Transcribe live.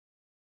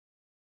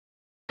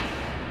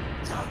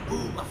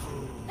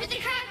Zoboomafoo. With the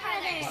Crack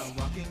Brothers. While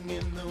walking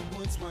in the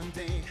woods one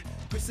day,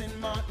 Chris and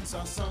Martin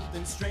saw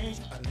something strange.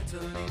 A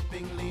little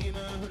leaping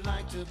lemur who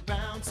liked to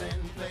bounce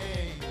and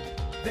play.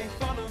 They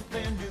followed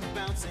their new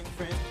bouncing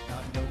friend,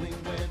 not knowing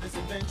where this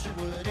adventure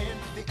would end.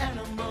 The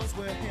animals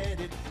were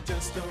headed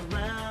just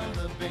around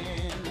the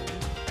bend.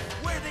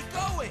 Where are they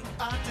going?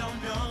 I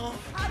don't know.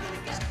 How did we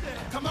get there?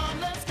 Come on,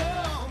 let's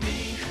go.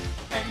 Me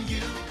and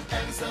you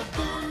and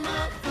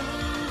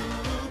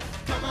Zoboomafoo.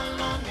 Come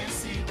along and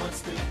see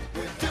what's new.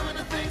 We're doing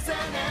the things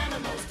that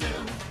animals do.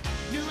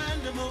 New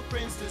animal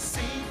friends to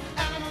see.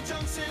 Animal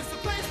Junction's the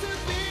place to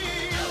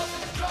be.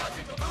 Elephants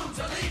charging, baboons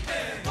are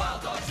leaping.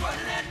 Wild dogs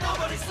running and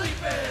nobody's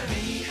sleeping.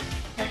 Me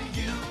and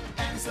you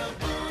and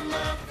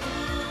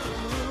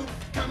Zoboomafoo.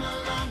 Come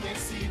along and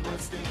see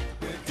what's new.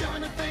 We're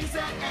doing the things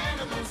that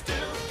animals do.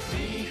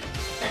 Me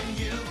and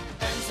you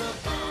and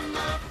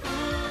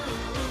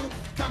Zoboomafoo.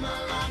 Come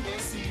along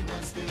and see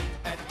what's new.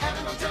 At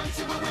Animal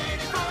Junction we're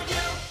waiting for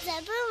you.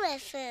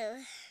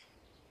 Zoboomafoo.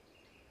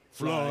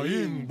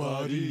 Flying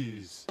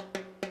buddies.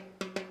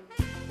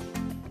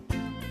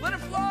 Let it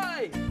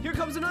fly! Here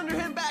comes an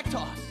underhand back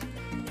toss.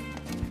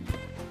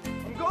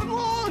 I'm going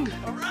long!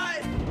 All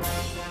right.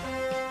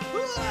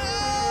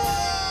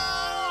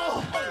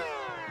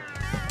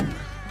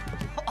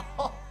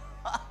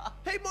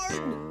 Hey,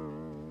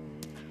 Martin!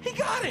 He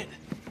got it!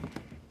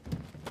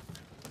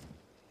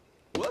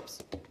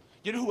 Whoops.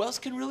 You know who else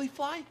can really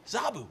fly?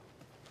 Zabu.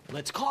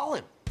 Let's call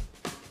him.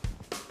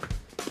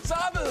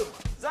 Zabu!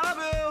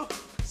 Zabu!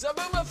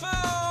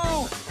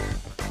 Zoboomafoo!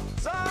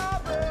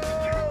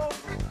 Zabu!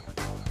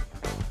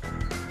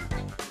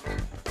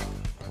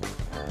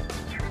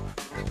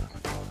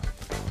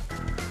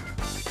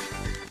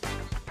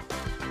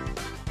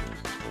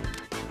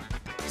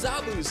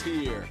 Zabu's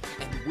here,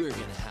 and we're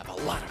gonna have a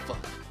lot of fun.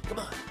 Come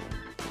on.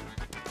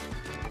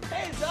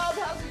 Hey, Zab,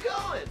 how's it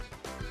going?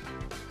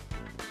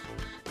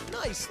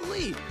 Nice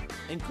leap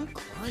and good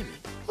climbing.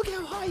 Look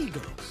how high he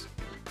goes.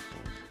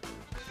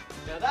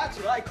 Now that's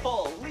what I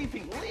call a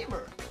leaping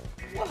lemur.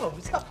 Whoa,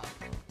 Zab.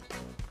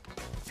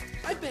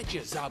 I bet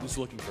you Zabu's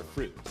looking for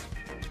fruit.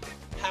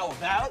 How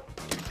about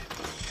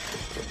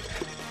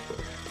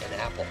An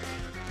apple.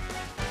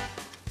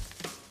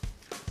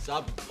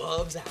 Zabu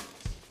loves apples.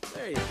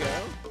 There you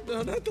go.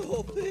 No, not the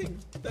whole thing.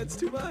 That's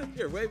too much.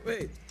 Here, wait.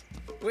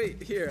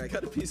 Wait, here, I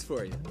got a piece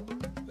for you.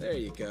 There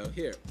you go.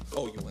 Here.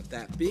 Oh, you want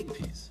that big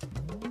piece?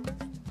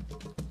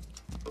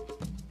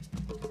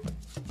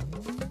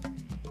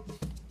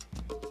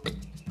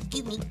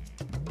 Give me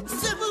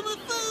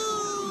Zoboomafoo.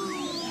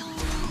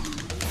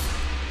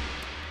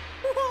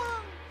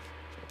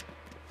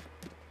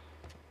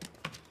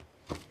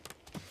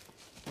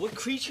 What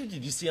creature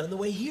did you see on the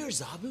way here,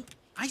 Zabu?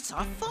 I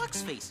saw a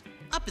fox face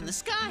up in the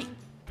sky.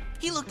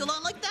 He looked a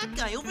lot like that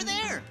guy over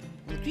there.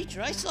 And the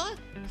creature I saw,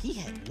 he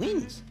had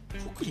wings.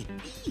 Who could it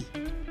be?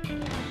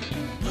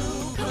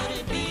 Who could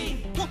it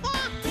be?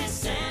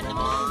 This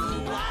animal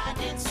who I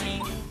didn't see.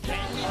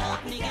 Can you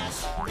help me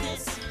guess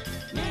this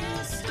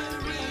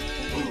mystery?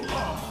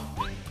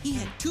 He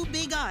had two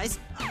big eyes,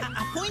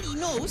 a pointy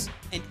nose,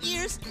 and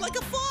ears like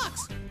a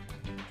fox.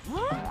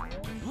 Who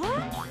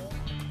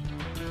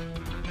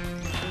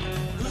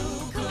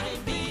could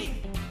it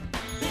be?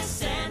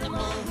 This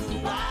animal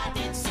who I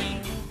didn't see.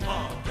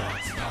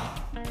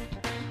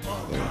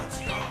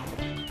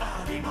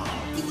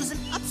 He was an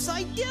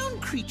upside-down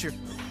creature.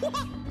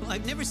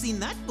 I've never seen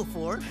that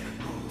before.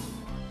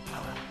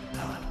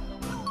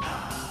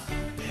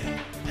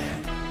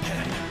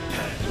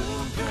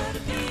 Who could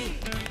it be?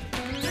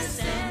 This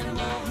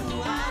animal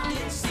who I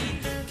didn't see.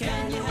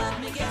 Can you help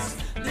me guess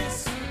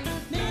this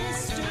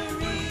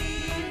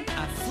mystery?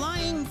 A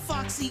flying,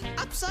 foxy,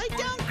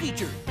 upside-down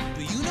creature.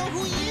 Do you know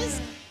who he is?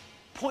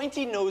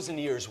 pointy nose and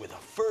ears with a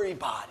furry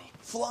body?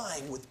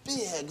 Flying with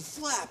big,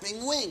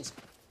 flapping wings.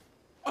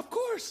 Of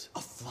course.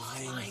 A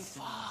flying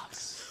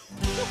fox.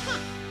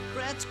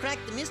 Brad's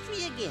cracked the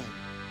mystery again.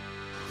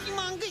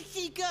 Humanga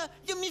Chica,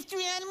 the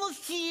mystery animal's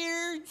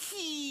here.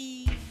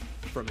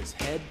 From his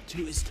head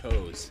to his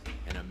toes,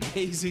 an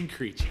amazing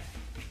creature.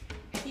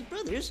 Hey,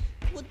 brothers,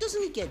 well,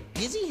 doesn't he get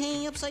dizzy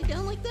hanging upside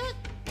down like that?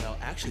 Well,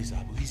 actually,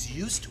 Zabu, he's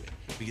used to it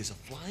because a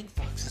flying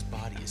fox's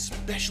body is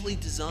specially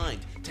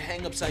designed to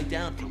hang upside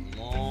down for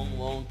long,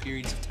 long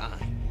periods of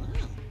time. Wow.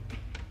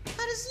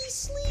 How does he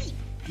sleep?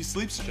 He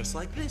sleeps just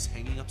like this,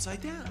 hanging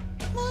upside down.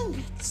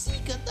 Humanga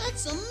Chica,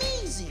 that's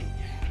amazing.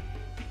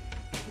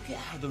 Look at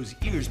how those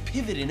ears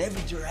pivot in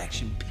every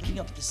direction, picking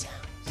up the sounds.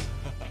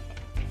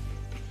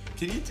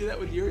 Can you do that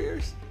with your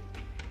ears?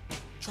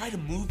 Try to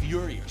move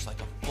your ears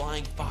like a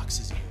flying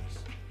fox's ears.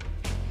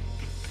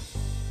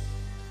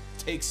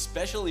 Take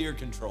special ear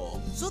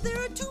control. So there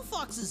are two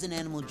foxes in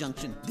Animal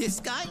Junction, this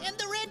guy and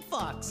the red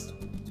fox.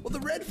 Well, the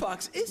red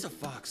fox is a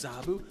fox,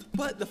 Zabu,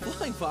 but the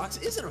flying fox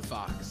isn't a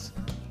fox.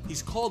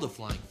 He's called a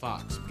flying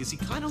fox because he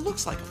kind of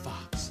looks like a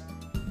fox.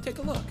 Take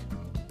a look.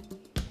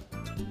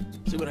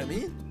 See what I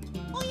mean?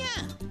 Oh,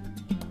 yeah.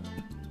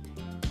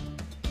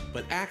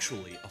 But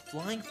actually, a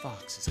flying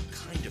fox is a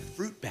kind of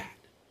fruit bat.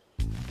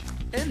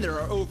 And there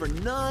are over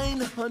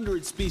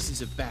 900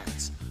 species of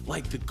bats,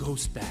 like the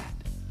ghost bat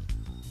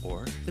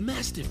or the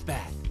mastiff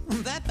bat.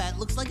 That bat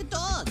looks like a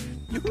dog.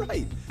 You're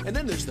right. And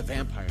then there's the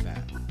vampire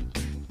bat.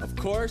 Of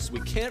course,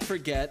 we can't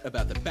forget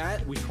about the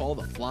bat we call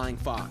the flying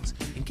fox.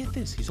 And get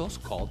this, he's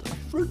also called a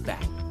fruit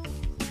bat.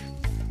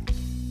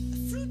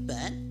 A fruit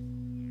bat?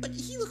 But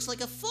he looks like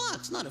a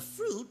fox, not a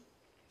fruit.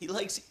 He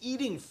likes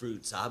eating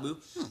fruit,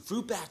 Zabu.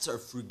 Fruit bats are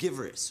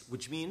frugivorous,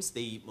 which means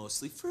they eat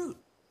mostly fruit.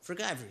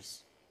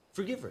 Frugivorous.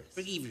 Frugivorous.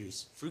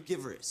 Frugivorous.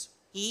 Frugivorous.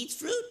 He eats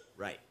fruit?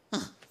 Right.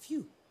 Huh,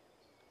 phew.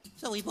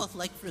 So we both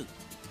like fruit.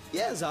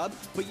 Yeah, Zob,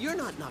 but you're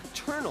not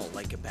nocturnal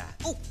like a bat.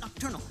 Oh,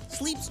 nocturnal.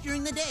 Sleeps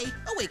during the day,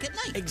 awake at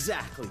night.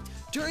 Exactly.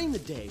 During the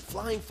day,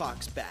 flying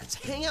fox bats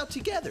hang out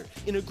together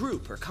in a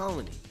group or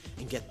colony.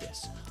 And get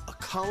this, a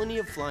colony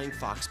of flying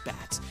fox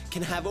bats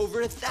can have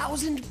over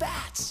 1,000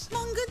 bats.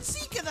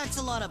 Mongatsika, that's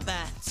a lot of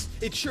bats.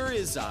 It sure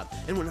is, Zob.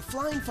 And when a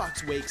flying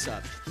fox wakes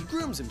up, he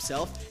grooms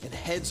himself and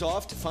heads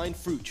off to find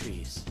fruit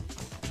trees.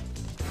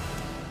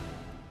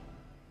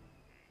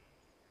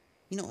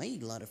 You know, I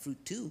eat a lot of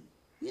fruit, too.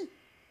 Yeah. Do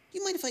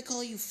you mind if I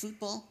call you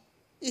Fruitball?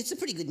 It's a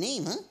pretty good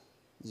name, huh?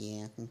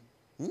 Yeah.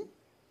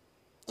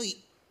 Oh,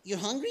 you're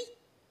hungry?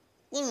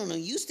 Well, no,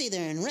 you stay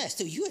there and rest.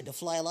 Oh, you had to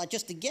fly a lot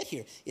just to get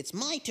here. It's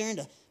my turn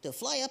to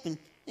fly up and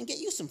get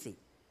you some fruit.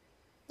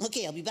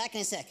 Okay, I'll be back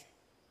in a sec.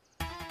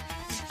 I'm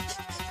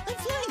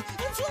flying!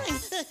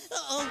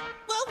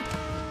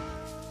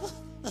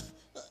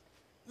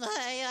 Well,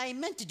 I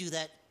meant to do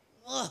that.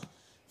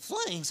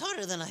 Flying's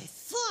harder than I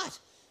thought.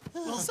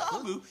 Well,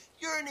 Zabu,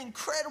 you're an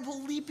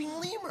incredible leaping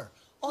lemur.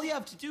 All you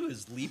have to do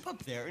is leap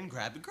up there and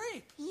grab a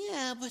grape.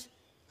 Yeah, but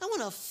I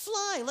want to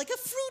fly like a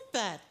fruit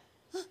bat.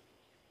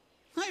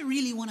 I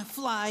really want to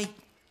fly.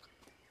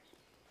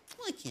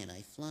 Why can't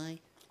I fly?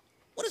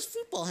 What does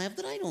Fruitball have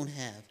that I don't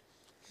have?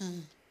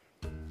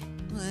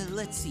 Well,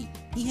 let's see.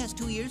 He has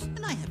 2 ears,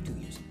 and I have 2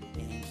 ears.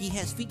 And he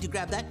has feet to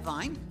grab that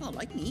vine, well,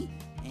 like me.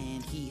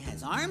 And he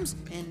has arms,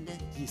 and...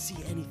 Do you see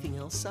anything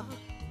else, Zob?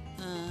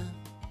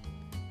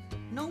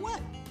 No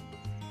what?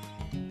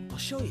 I'll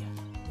show you.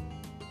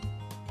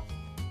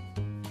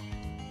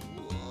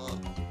 Whoa.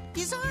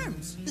 His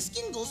arms! The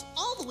skin goes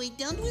all the way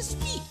down to his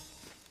feet.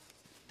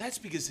 That's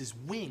because his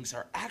wings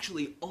are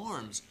actually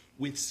arms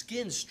with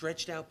skin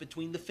stretched out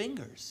between the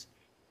fingers.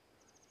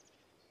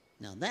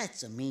 Now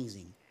that's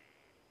amazing.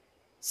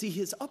 See,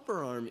 his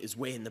upper arm is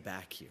way in the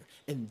back here,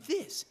 and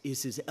this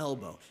is his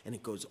elbow, and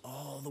it goes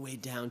all the way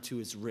down to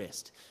his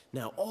wrist.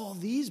 Now, all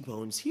these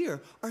bones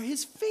here are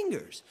his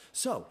fingers.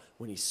 So,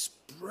 when he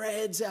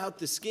spreads out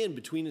the skin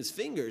between his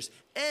fingers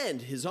and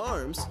his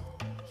arms,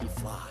 he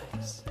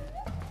flies.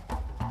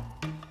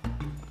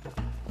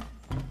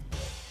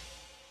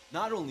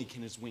 Not only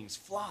can his wings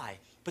fly,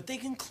 but they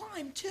can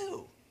climb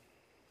too.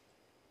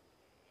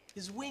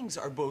 His wings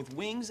are both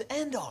wings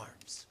and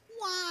arms.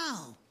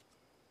 Wow!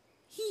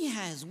 He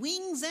has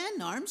wings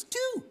and arms,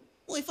 too.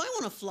 Well, if I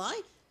want to fly,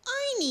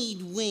 I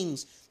need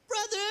wings.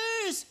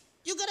 Brothers,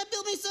 you gotta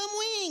build me some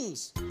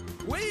wings.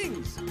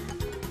 Wings!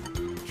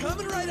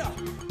 Coming right up.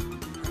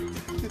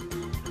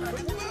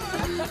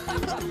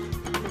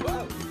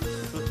 Whoa.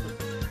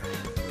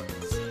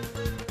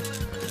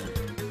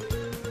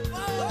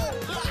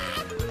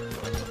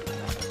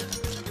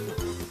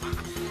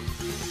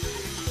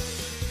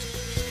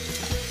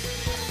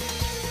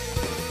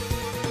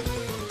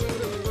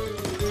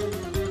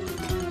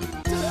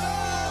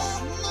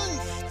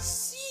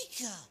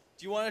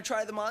 Do you want to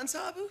try them on,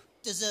 Zabu?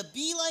 Does a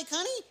bee like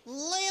honey?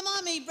 Lay 'em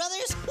on me,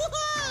 brothers.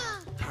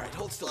 All right,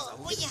 hold still, Zabu. Oh,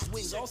 We'll get yeah. his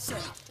wings all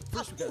set.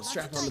 First, we gotta not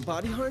strap too on the tight.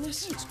 body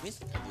harness. Thanks, Chris.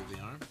 Do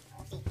the arm.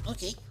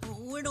 Okay,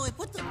 where do I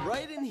put them?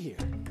 Right in here.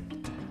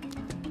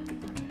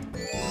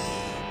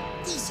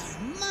 These are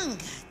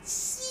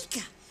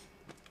Mangatsika.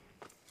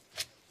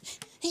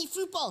 Hey,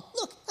 Fruitball,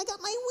 look, I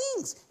got my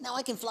wings. Now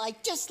I can fly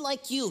just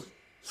like you.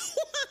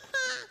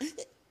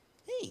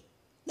 Hey,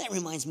 that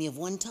reminds me of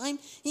one time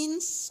in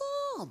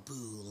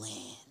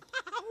Zoboomafoo.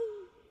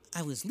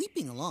 I was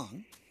leaping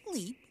along,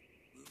 leap,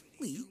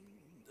 leap,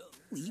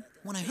 leap,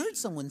 when I heard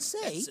someone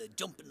say... That's a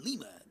jumping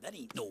lemur. That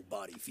ain't no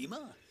body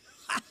femur.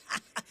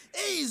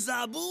 Hey,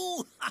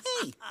 Zabu!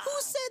 Hey,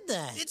 who said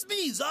that? It's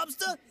me,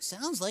 Zobster.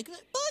 Sounds like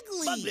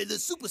Bugley. Bugley the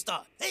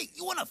superstar. Hey,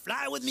 you wanna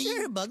fly with me?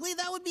 Sure, Bugley,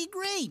 that would be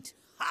great.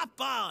 Hop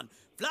on.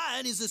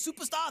 Flying is a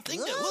superstar thing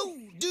to Whoa.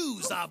 do,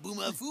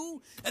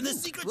 Zoboomafoo. And the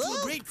secret to a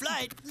Whoa. great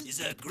flight is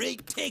a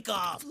great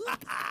takeoff.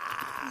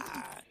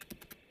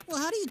 Well,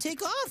 how do you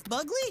take off,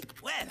 Bugley?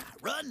 Well, I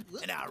run,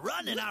 and I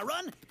run, and I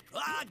run.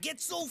 I get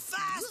so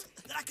fast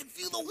that I can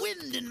feel the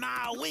wind in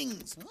my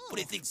wings. What do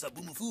you think,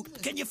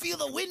 Zoboomafoo? Can you feel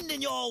the wind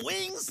in your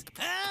wings?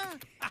 Huh?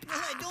 Well,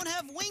 I don't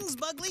have wings,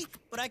 Bugley,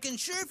 but I can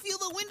sure feel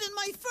the wind in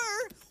my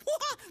fur.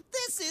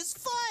 This is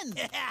fun.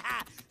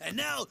 And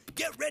now,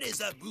 get ready,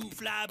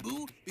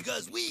 Zoboomafoo,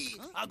 because we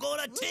are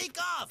gonna take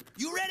off.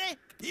 You ready?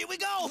 Here we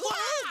go.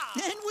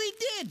 And we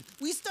did.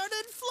 We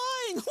started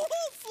flying.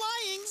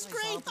 Flying's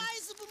great. Hi,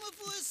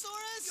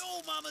 Zoboomafoosaurus.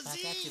 Yo, Mama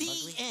Z.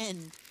 The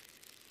end.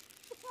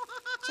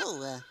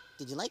 So,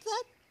 did you like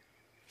that?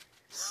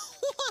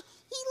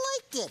 He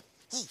liked it.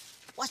 Hey,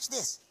 watch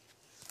this.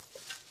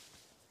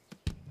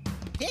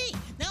 Hey,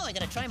 now I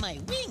gotta try my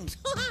wings.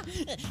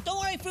 Don't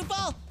worry, fruit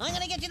ball. I'm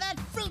gonna get you that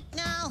fruit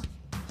now.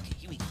 Okay,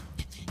 here we go.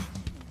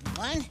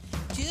 1,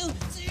 2,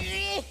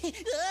 3.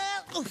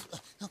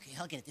 Okay,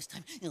 I'll get it this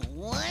time.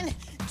 1,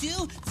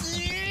 2,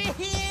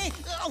 3.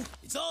 Oh.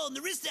 It's all in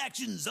the wrist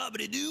action,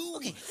 Zobbity-doo.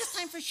 Okay, this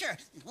time for sure.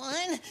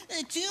 1,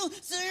 2,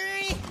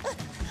 3.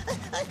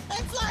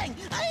 I'm flying.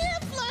 I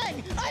am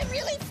flying. I'm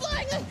really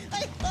flying.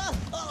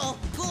 Uh-oh,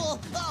 cool.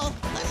 Uh-oh,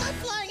 I'm not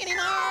flying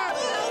anymore.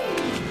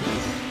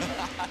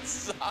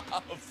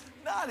 Zob,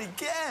 not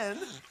again.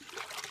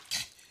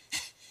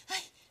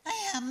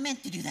 I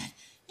meant to do that.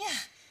 Yeah.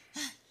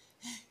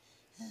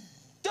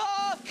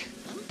 Duck!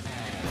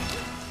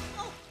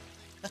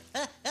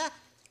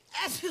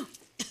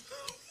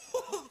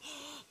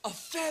 A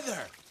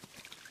feather!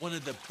 One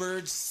of the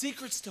bird's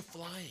secrets to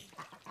flying.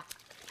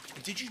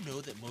 Did you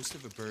know that most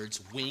of a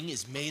bird's wing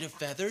is made of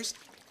feathers?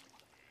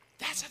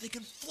 That's how they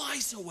can fly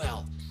so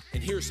well.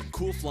 And here are some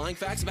cool flying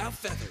facts about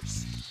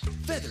feathers.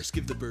 Feathers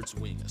give the bird's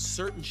wing a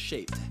certain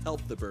shape to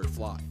help the bird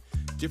fly.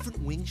 Different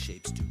wing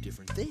shapes do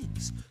different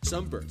things.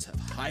 Some birds have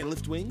high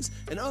lift wings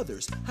and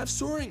others have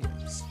soaring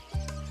wings.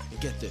 And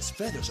get this,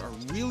 feathers are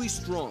really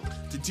strong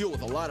to deal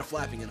with a lot of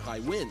flapping and high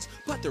winds,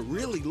 but they're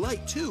really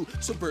light too,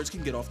 so birds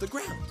can get off the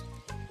ground.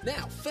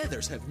 Now,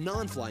 feathers have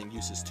non-flying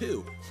uses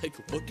too, like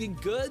looking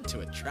good to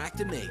attract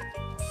a mate.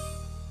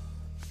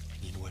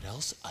 And you know what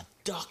else? A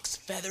duck's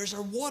feathers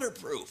are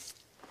waterproof.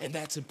 And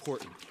that's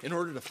important. In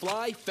order to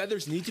fly,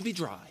 feathers need to be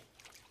dry.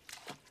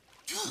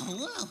 Oh,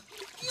 wow.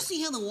 Do you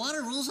see how the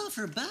water rolls off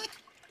her back?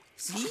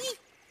 See?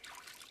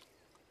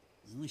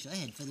 I wish I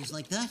had feathers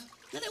like that.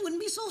 Then I wouldn't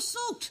be so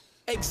soaked.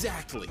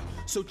 Exactly.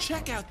 So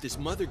check out this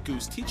mother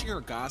goose teaching her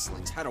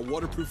goslings how to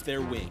waterproof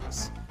their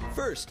wings.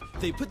 First,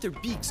 they put their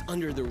beaks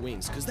under their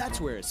wings, because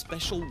that's where a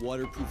special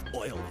waterproof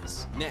oil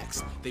is.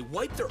 Next, they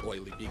wipe their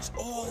oily beaks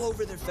all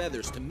over their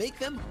feathers to make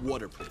them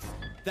waterproof.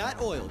 That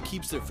oil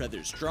keeps their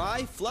feathers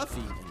dry,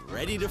 fluffy, and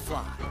ready to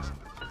fly.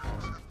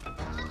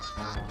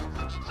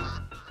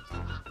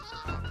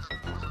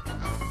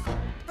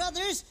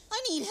 Brothers,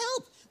 I need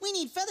help. We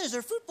need feathers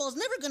or fruit ball's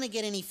never gonna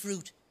get any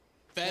fruit.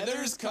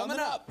 Feathers coming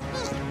up.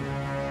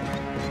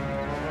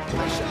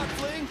 Nice shot,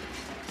 Fling.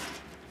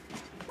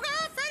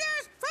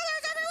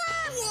 Feathers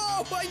everywhere!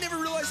 Whoa, I never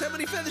realized how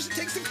many feathers it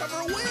takes to cover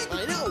a wing.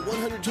 I know,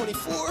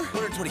 124,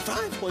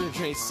 125,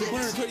 126,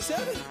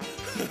 127.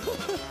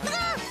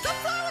 Come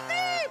fly with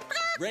me!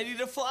 Ready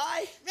to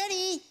fly?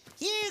 Ready?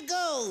 Here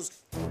goes.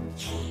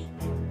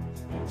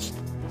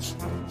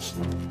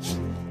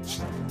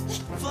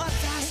 Flap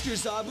faster,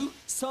 Zabu.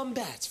 Some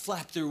bats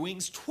flap their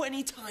wings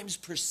 20 times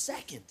per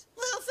second.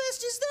 Well, how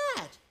fast is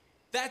that?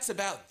 That's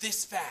about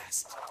this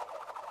fast.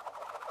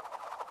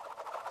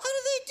 How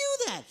do they do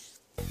that?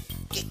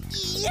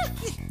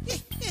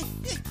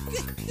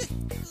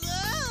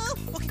 Oh,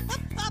 okay,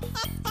 up.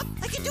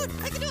 I can do it.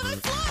 I'm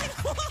flying.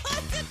 I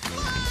can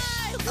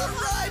fly. All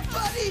right,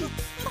 buddy.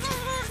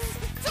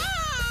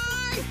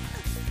 Fly!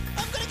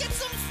 I'm gonna get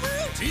some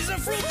fruit. He's a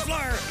fruit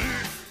flyer.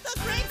 The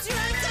grapes, here I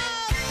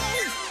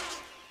come.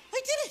 I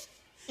did it.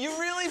 You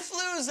really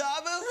flew,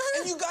 Zabu,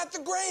 and you got the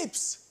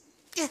grapes.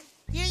 Here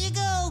you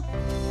go.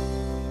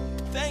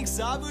 Thanks,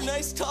 Zabu.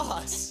 Nice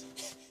toss.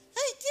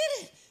 I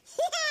did it.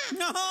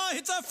 No,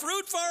 it's a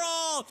fruit for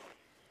all.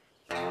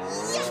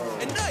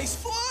 And nice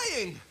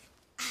flying.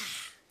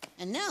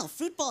 And now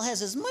Fruit Ball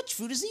has as much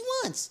fruit as he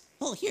wants.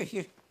 Oh,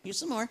 here's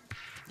some more.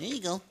 There you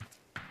go.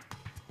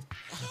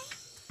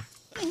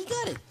 And he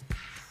got it.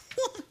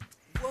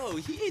 Whoa,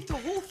 he ate the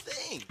whole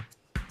thing.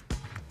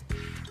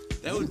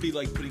 That would be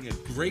like putting a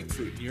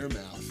grapefruit in your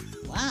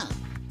mouth. Wow.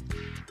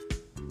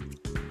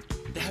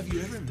 Have you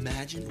ever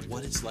imagined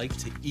what it's like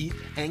to eat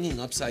hanging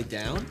upside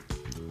down?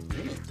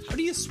 How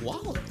do you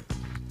swallow?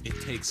 It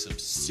takes some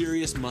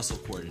serious muscle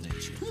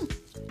coordination.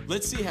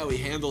 Let's see how he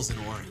handles an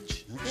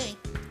orange. Okay.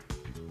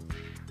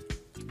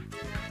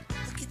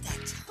 Look at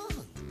that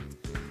tongue.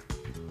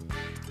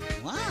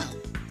 Wow.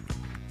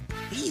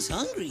 He's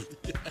hungry.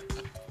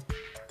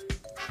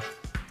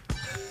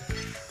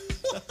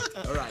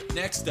 All right,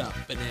 next up,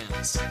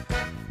 bananas.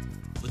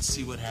 Let's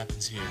see what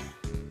happens here.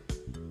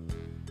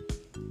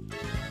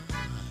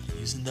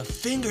 Using the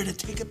finger to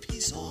take a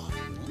piece off.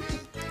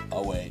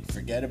 Oh, wait.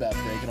 Forget about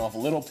breaking off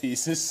little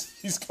pieces.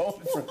 He's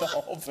going for the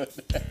whole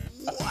banana.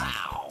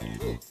 Wow!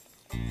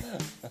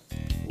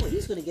 Boy,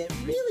 he's gonna get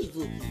really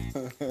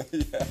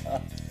goopy.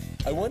 Yeah.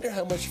 I wonder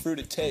how much fruit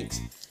it takes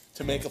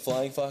to make a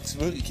flying fox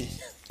Vookie.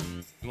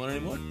 You want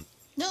any more?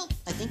 No,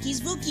 I think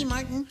he's Vookie,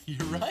 Martin.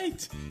 You're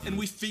right. And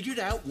we figured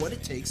out what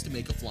it takes to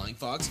make a flying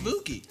fox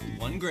Vookie.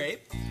 1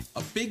 grape.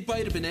 A big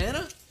bite of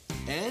banana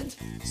and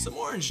some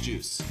orange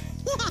juice.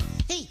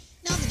 Hey,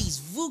 now that he's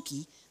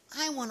Vookie,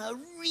 I want to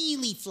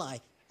really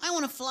fly. I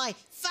want to fly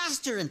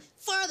faster and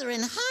farther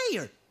and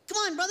higher. Come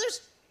on,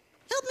 brothers.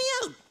 Help me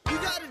out. You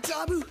got it,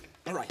 Zabu.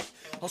 All right,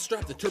 I'll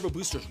strap the turbo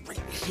boosters right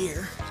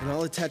here. And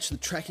I'll attach the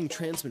tracking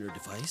transmitter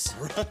device.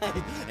 Right.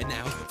 And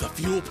now the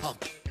fuel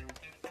pump.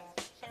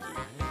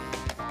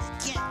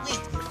 Can't wait.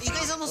 Are you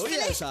guys almost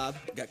finished? Zob.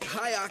 Got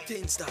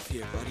high-octane stuff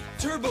here, buddy.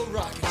 Turbo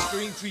rockets for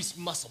increased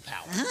muscle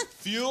power.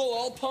 Fuel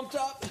all pumped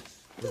up.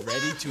 We're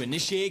ready to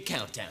initiate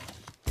countdown.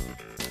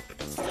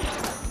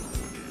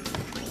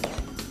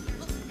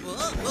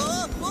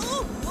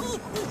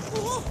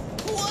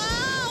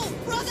 Wow,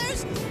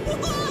 brothers!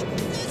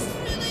 This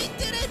really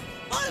did it!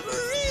 I'm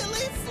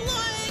really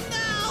flying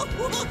now!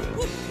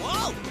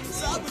 Whoa!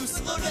 Zobo,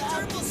 slow The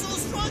down. turbo's so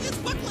strong it's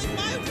buckling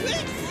my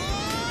wing!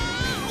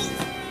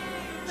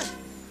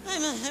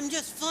 I'm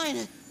just fine.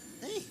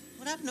 Hey,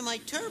 what happened to my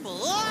turbo?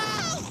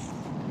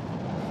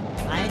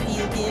 I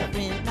feel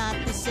different, not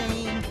the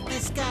same.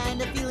 This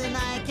kind of feeling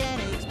I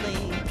can't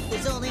explain.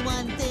 There's only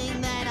one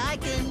thing that I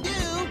can do.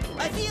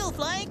 I feel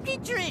flying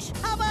creature-ish.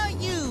 How about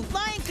you,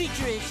 flying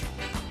creature-ish?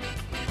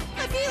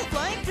 I feel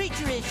flying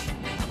creature-ish.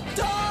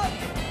 Dog!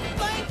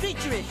 Flying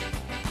creature-ish.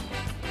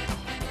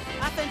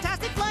 A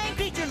fantastic flying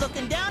creature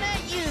looking down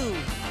at you.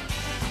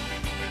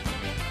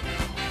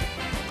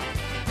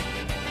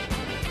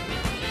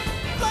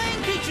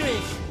 Flying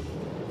creature-ish.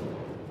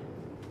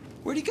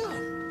 Where'd he go? I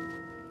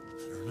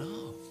don't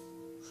know.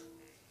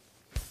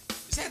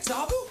 Is that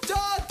Zobo?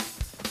 Duck!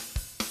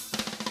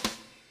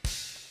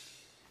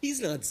 He's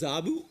not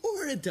Zobo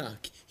or a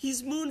duck.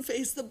 He's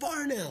Moonface the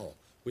barn owl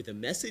with a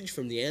message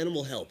from the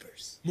animal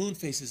helpers.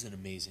 Moonface is an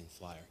amazing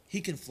flyer.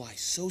 He can fly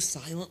so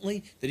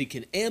silently that he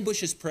can ambush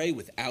his prey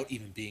without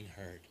even being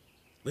heard.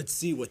 Let's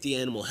see what the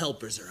animal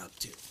helpers are up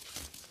to.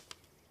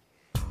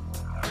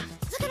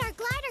 Look at our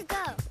glider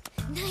go.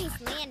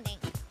 Nice landing.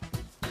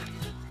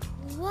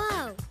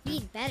 Whoa,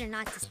 we'd better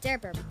not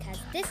disturb her because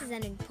this is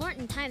an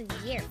important time of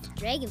the year for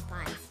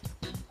dragonflies.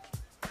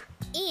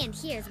 And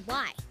here's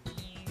why.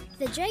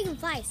 The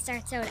dragonfly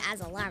starts out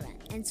as a larva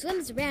and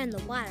swims around in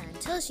the water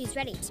until she's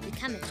ready to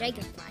become a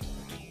dragonfly.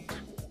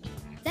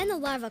 Then the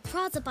larva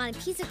crawls up on a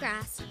piece of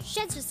grass,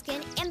 sheds her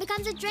skin, and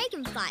becomes a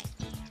dragonfly.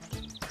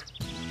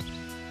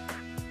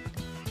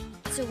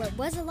 So what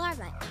was a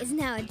larva is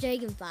now a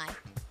dragonfly.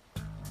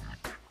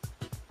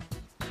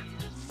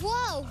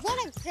 Whoa, what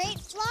a great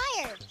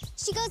flyer!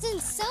 She goes in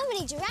so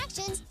many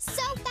directions,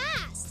 so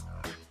fast!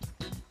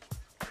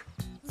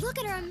 Look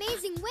at her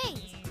amazing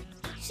wings!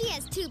 She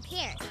has 2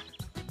 pairs.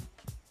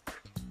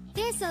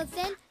 They're so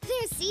thin,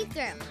 they're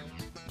see-through.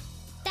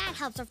 That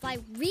helps her fly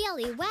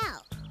really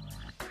well.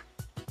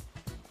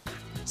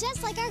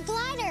 Just like our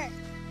glider.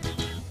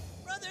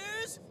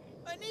 Brothers,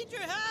 I need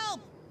your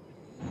help.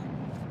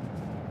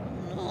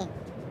 No,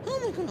 how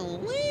am I gonna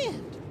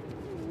land?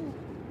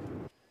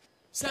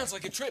 Sounds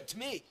like a trip to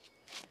me.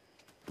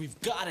 We've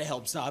got to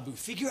help Zobo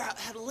figure out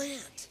how to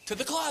land. To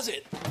the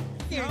closet.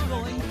 They're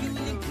going to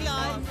the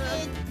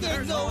closet.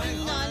 They're going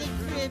on a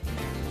trip.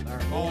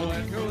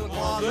 Going to the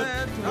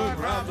closet to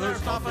grab their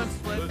stuff and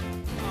slip.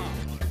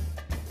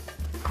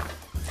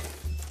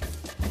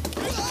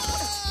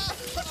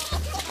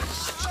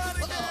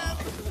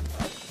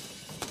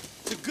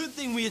 It's a good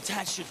thing we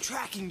attached a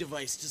tracking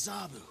device to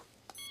Zobo.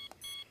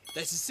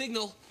 That's his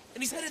signal,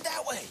 and he's headed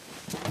that way.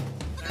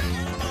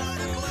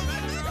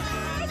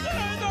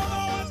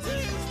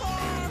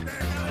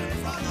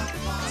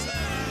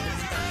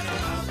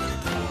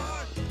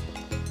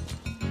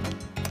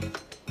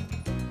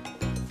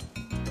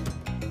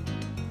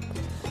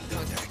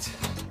 Contact.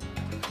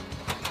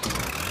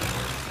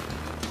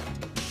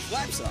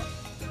 Flaps up.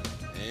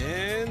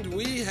 And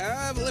we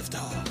have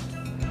liftoff.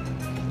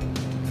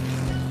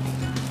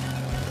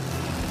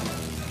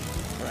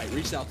 All right,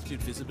 reach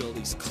altitude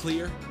visibility's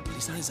clear. Any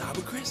sign of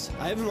Zobo, Chris?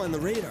 I have him on the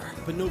radar,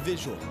 but no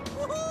visual.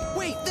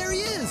 Wait, there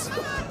he is!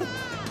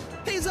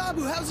 Hey,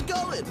 Zobo, how's it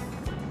going?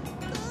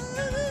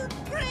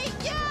 Great,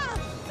 yeah!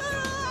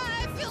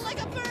 I feel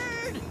like a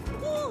bird!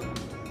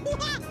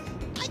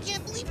 I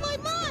can't believe my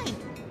mind!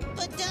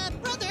 But,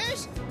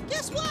 brothers,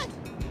 guess what?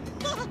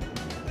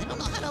 I don't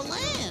know how to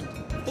land.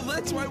 Well,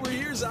 that's why we're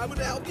here, Zobo,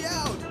 to help you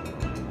out.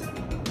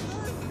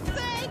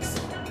 Thanks!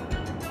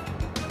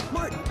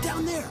 Martin,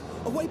 down there,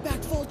 a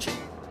white-backed vulture.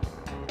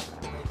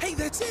 Hey,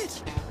 that's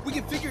it. We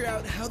can figure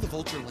out how the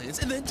vulture lands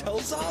and then tell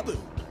Zobo.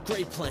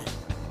 Great plan.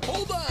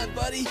 Hold on,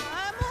 buddy.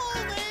 I'm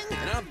holding!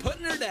 And I'm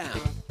putting her down.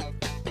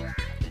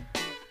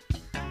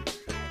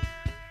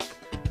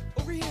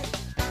 Over here.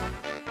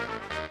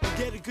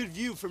 Get a good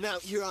view from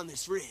out here on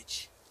this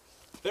ridge.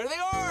 There they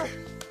are.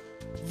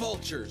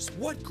 Vultures,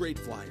 what great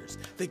flyers.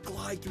 They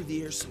glide through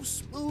the air so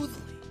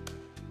smoothly.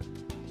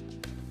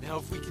 Now,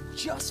 if we could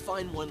just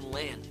find one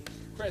landing.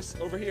 Chris,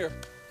 over here.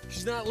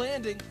 She's not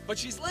landing, but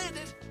she's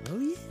landed. Oh,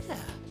 yeah.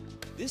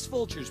 This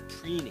vulture's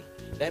preening.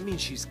 That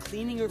means she's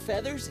cleaning her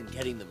feathers and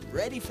getting them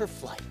ready for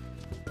flight.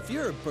 If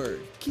you're a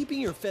bird,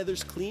 keeping your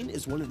feathers clean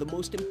is one of the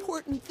most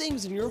important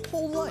things in your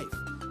whole life.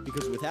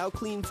 Because without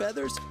clean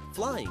feathers,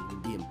 flying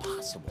would be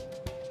impossible.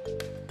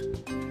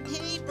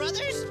 Hey,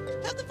 brothers,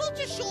 have the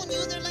vultures shown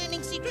you their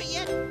landing secret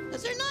yet?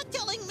 Because they're not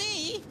telling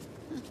me.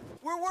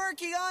 We're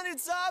working on it,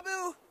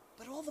 Zobo!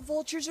 But all the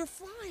vultures are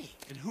flying.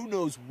 And who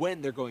knows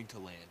when they're going to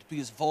land,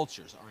 because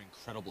vultures are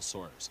incredible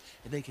soarers,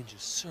 and they can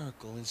just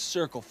circle and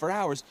circle for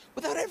hours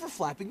without ever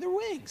flapping their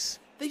wings.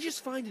 They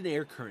just find an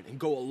air current and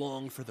go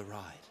along for the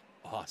ride.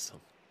 Awesome.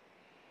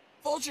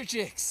 Vulture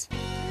chicks. Hey,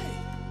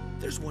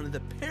 there's one of the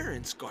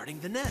parents guarding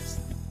the nest.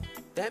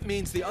 That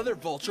means the other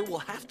vulture will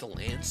have to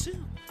land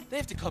soon. They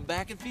have to come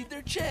back and feed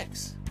their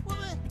chicks. Well,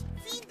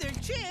 feed their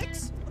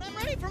chicks? But I'm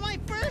ready for my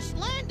first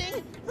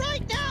landing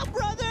right now,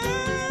 brothers!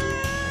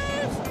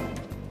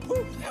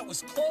 Whew, that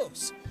was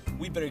close.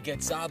 We better get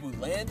Zobu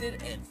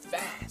landed and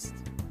fast.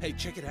 Hey,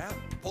 check it out.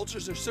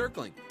 Vultures are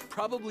circling.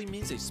 Probably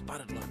means they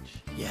spotted lunch.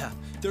 Yeah,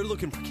 they're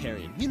looking for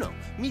carrion. You know,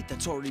 meat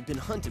that's already been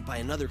hunted by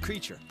another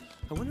creature.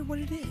 I wonder what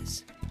it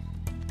is.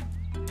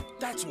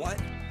 That's what?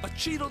 A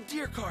cheetle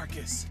deer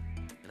carcass.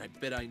 And I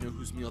bet I know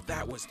whose meal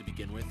that was to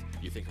begin with.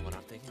 You thinking what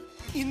I'm thinking?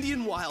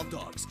 Indian wild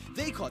dogs.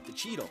 They caught the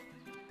cheetle.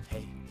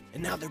 Hey,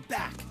 and now they're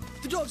back.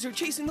 The dogs are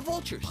chasing the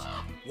vultures.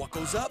 What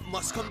goes up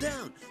must come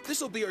down.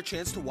 This'll be our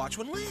chance to watch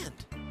one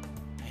land.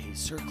 Hey,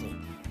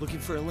 circling, looking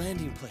for a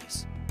landing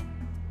place.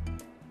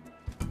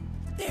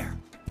 There.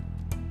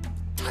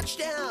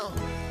 Touchdown!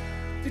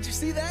 Did you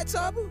see that,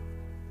 Zobu?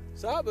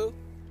 Zobu?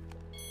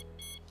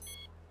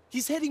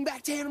 He's heading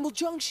back to Animal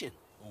Junction.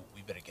 Oh,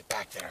 we better get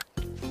back there.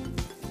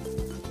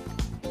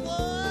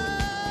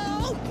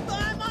 Whoa!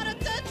 I'm out of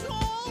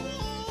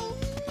control!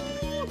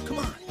 Come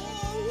on.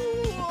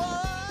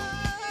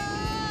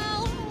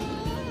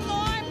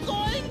 I'm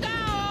going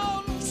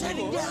down! He's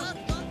heading down.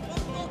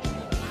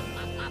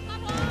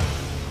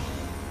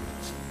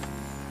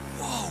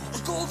 Whoa, a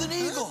golden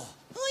eagle!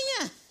 Oh,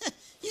 yeah.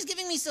 He's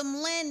giving me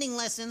some landing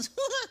lessons.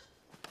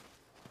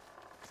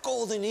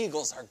 Golden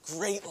eagles are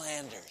great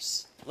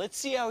landers. Let's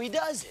see how he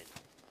does it.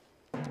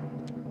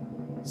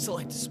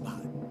 Select a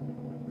spot.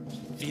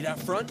 Feet out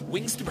front,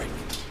 wings to break.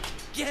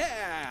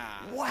 Yeah!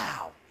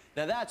 Wow.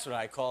 Now that's what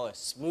I call a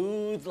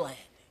smooth landing.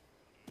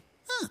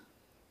 Huh.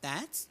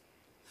 That's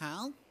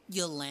how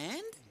you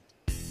land?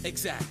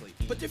 Exactly.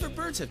 But different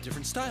birds have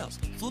different styles.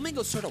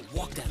 Flamingos sort of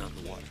walk down on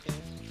the water.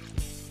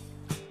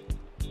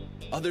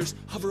 Others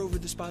hover over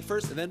the spot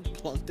first and then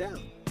plunk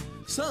down.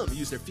 Some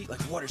use their feet like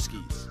water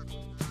skis.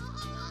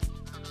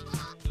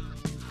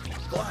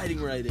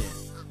 Gliding right in.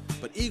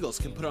 But eagles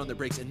can put on their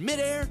brakes in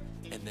midair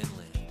and then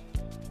land.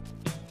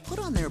 Put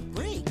on their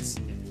brakes?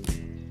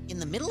 In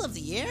the middle of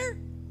the air?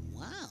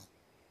 Wow.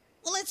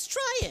 Well, let's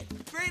try it.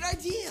 Great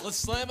idea. Let's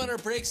slam on our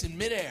brakes in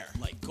midair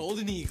like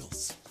golden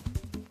eagles.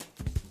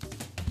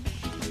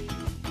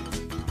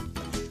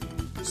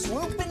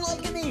 Swooping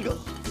like an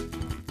eagle.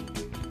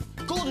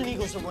 Golden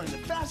eagles are one of the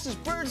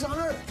fastest birds on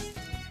Earth.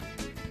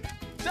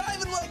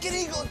 Diving like an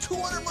eagle at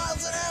 200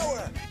 miles an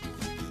hour.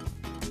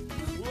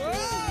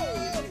 Whoa!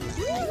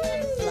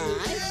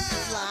 Fly,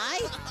 fly.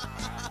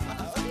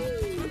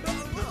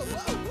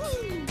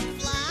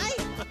 Fly.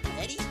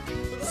 Ready?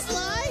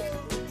 Slide.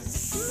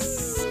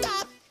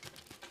 Stop.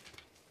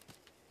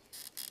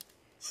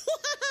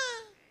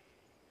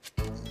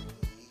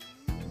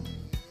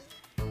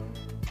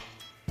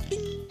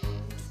 Ding.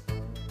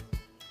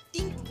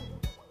 Ding.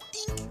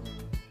 Ding.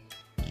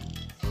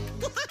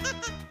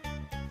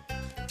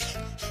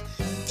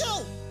 Go.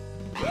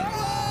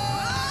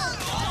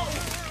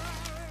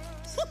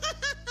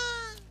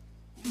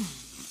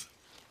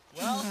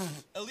 Well,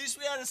 at least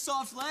we had a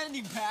soft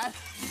landing pad.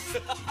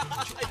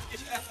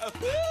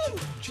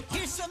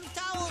 Here's some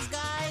towels,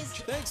 guys.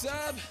 Thanks,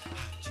 Zob.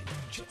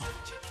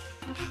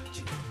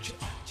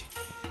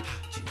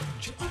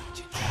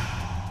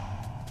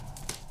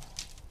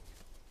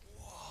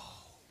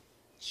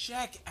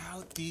 Check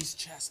out these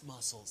chest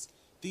muscles.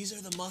 These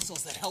are the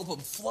muscles that help them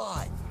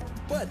fly.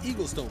 But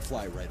eagles don't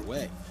fly right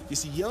away. You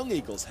see, young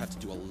eagles have to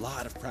do a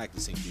lot of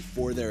practicing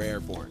before they're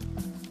airborne.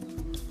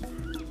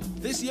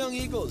 This young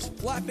eagle is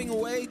flapping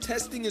away,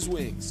 testing his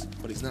wings,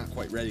 but he's not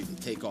quite ready to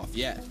take off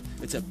yet.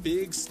 It's a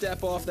big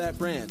step off that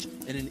branch,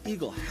 and an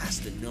eagle has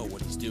to know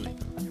what he's doing.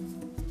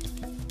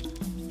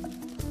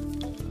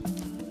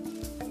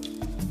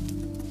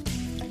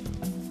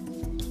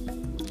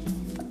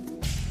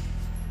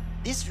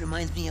 This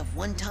reminds me of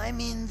one time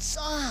in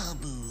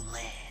Zoboomafoo.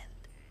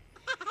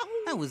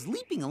 I was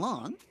leaping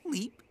along,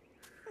 leap,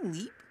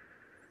 leap,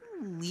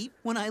 leap,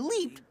 when I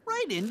leaped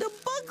right into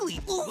Bug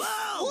Leap.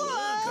 Whoa!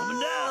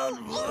 Coming down.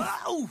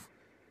 Whoa!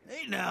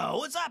 Hey now,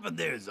 what's happened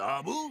there,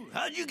 Zobu?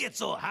 How'd you get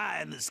so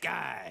high in the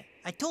sky?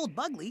 I told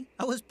Bugley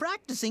I was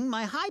practicing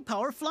my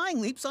high-power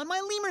flying leaps on my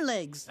lemur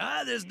legs.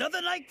 There's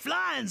nothing like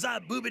flying,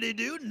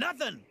 Zoboobity-doo,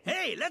 nothing.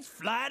 Hey, let's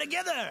fly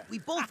together. We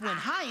both went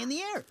high in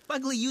the air.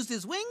 Bugley used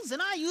his wings,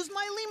 and I used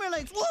my lemur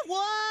legs.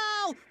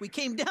 Wow! We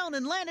came down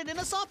and landed in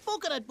a soft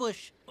coconut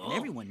bush. And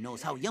everyone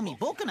knows how yummy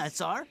coconuts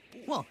are.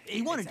 Well,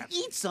 we wanted to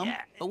eat some,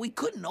 but we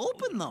couldn't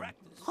open them.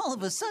 All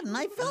of a sudden,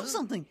 I felt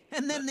something,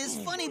 and then this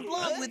funny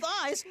blonde with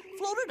eyes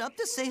floated up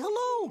to say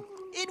hello.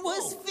 It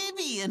was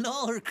Phoebe and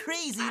all her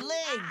crazy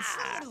legs.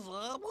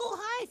 Oh,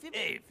 hi, Phoebe.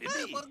 Hey,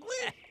 Phoebe.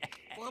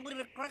 Want me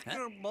to crack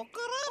your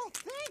coconut?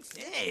 Thanks.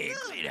 Hey,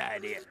 great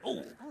idea.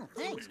 Oh,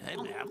 Thanks.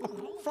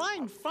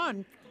 Fine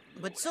fun,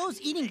 but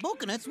so's eating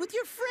coconuts with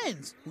your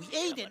friends. We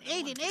ate and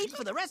ate and ate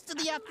for the rest of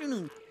the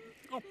afternoon.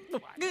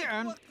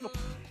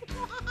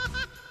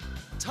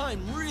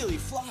 time really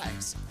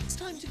flies. It's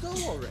time to go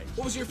already.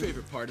 What was your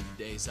favorite part of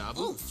the day, Zabu?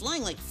 Oh,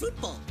 flying like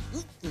football.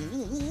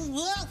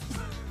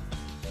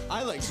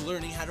 I liked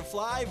learning how to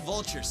fly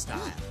vulture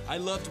style. I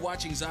loved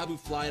watching Zabu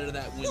fly out of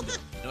that window.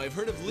 Now, I've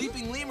heard of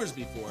leaping lemurs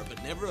before,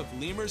 but never of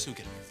lemurs who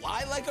can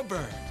fly like a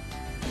bird.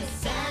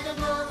 This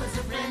animal is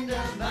a friend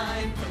of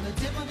mine. From the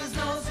tip of his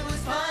nose to his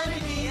spine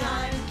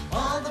behind.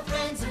 All the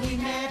friends that we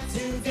met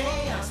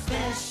today are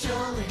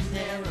special in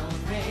their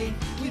own way.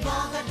 We've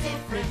all got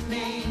different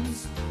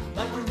names,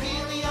 but we're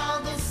really all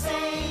the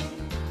same.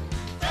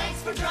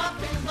 Thanks for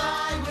dropping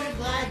by, we're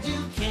glad you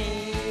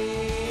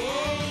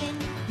came.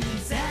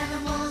 These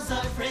animals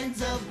are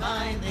friends of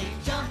mine. They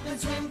jump and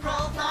swim,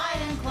 crawl, fly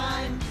and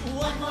climb.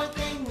 One more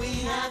thing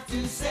we have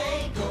to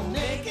say. Go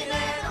make an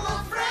animal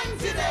friend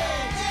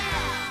today.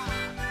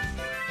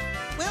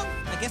 Well,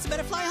 I guess I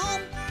better fly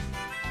home.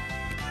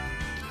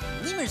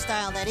 Lemur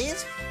style, that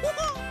is.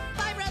 Woohoo!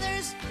 Bye,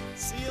 brothers.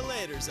 See you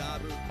later,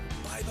 Zabu.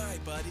 Bye-bye,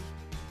 buddy.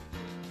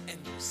 And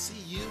we'll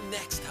see you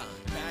next time,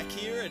 back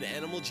here at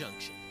Animal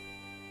Junction.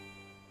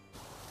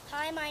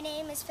 Hi, my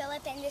name is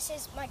Philip, and this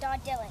is my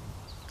dog Dylan.